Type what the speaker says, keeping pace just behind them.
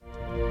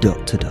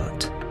Dot to Dot,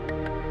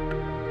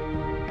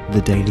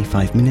 the daily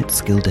 5-minute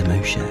skill demo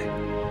show.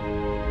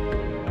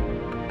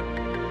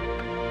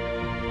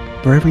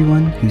 For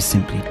everyone who's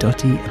simply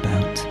dotty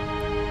about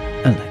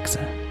Alexa.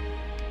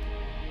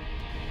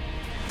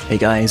 Hey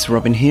guys,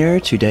 Robin here.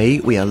 Today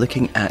we are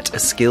looking at a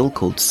skill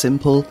called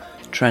Simple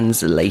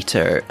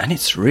Translator, and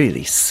it's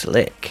really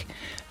slick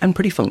and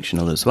pretty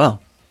functional as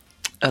well.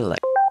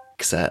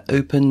 Alexa,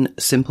 open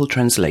Simple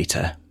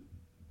Translator.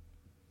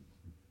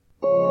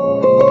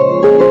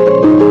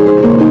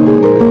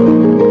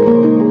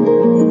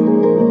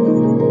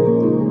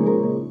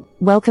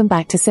 Welcome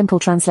back to Simple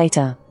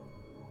Translator.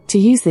 To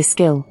use this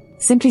skill,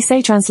 simply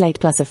say translate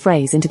plus a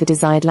phrase into the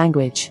desired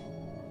language.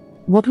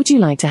 What would you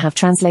like to have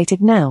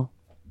translated now?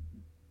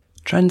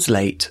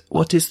 Translate,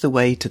 what is the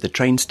way to the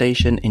train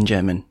station in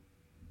German?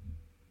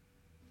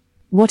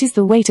 What is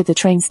the way to the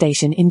train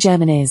station in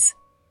German is?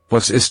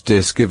 Was ist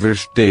des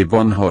Gewicht des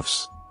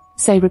Bahnhofs?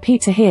 Say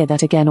repeat to hear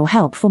that again or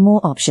help for more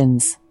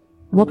options.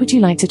 What would you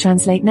like to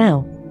translate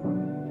now?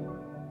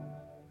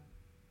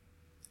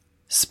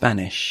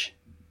 Spanish.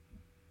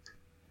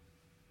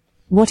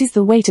 What is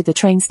the way to the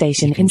train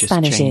station in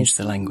Spanish is?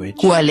 The language.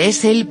 ¿Cuál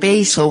es el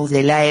peso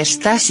de la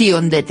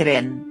estación de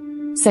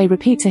tren? Say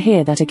repeat to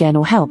hear that again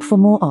or help for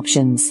more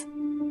options.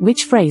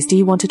 Which phrase do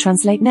you want to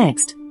translate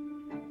next?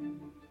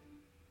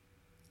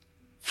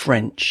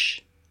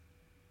 French.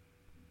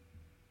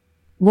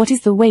 What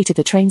is the way to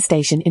the train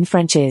station in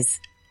French is?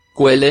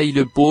 Quel est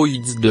le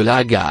point de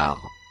la gare?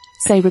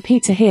 Say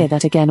repeat to hear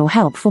that again or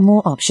help for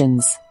more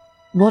options.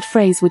 What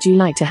phrase would you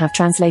like to have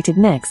translated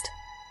next?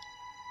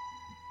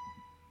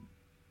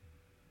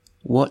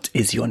 What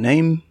is your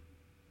name?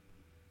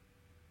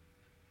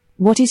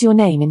 What is your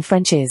name in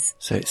French is?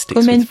 So it sticks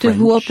Comment with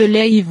vous French.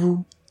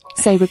 appelez-vous?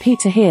 Say repeat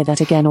to hear that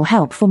again or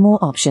help for more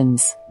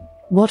options.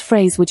 What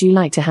phrase would you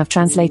like to have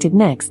translated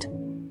next?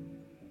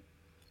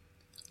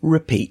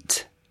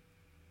 Repeat.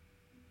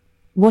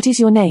 What is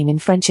your name in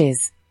French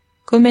is?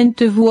 Comment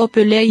vous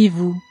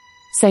appelez-vous?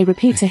 Say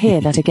repeat to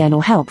hear that again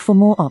or help for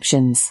more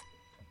options.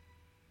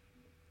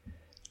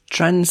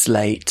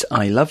 Translate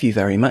I love you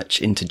very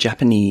much into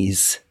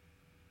Japanese.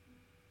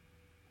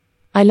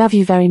 I love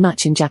you very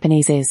much in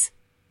Japanese is.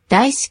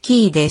 大好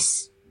きで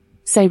す.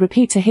 Say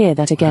repeat to hear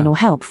that again or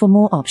help for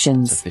more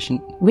options.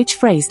 Sufficient. Which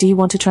phrase do you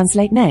want to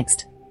translate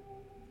next?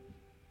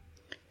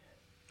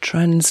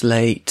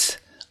 Translate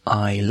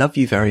I love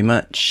you very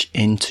much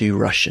into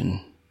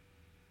Russian.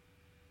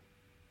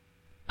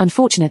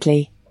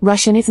 Unfortunately,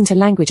 Russian isn't a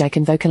language I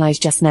can vocalize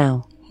just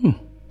now.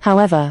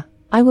 However,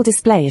 I will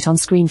display it on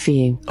screen for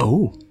you.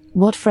 Oh.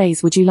 What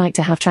phrase would you like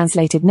to have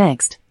translated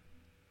next?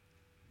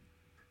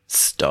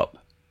 Stop.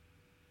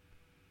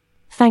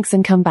 Thanks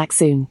and come back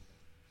soon.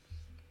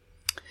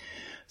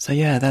 So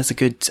yeah, that's a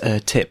good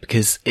tip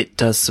because it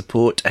does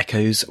support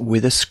echoes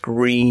with a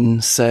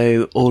screen,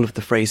 so all of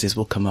the phrases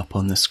will come up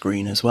on the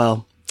screen as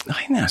well. I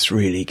think that's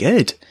really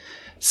good.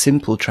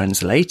 Simple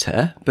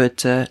translator,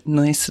 but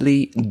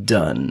nicely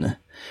done.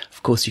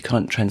 Of course, you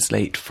can't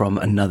translate from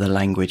another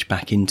language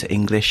back into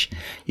English.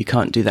 You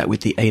can't do that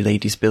with the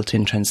A-Ladies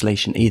built-in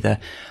translation either.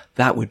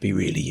 That would be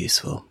really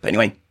useful. But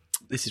anyway,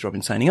 this is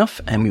Robin signing off,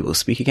 and we will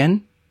speak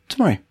again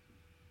tomorrow.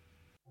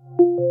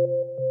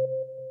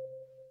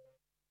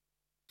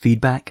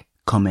 Feedback,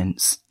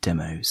 comments,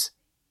 demos.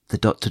 The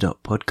Dot to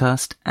Dot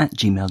podcast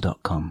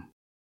 @gmail.com.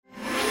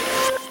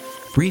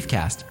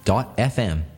 Briefcast.fm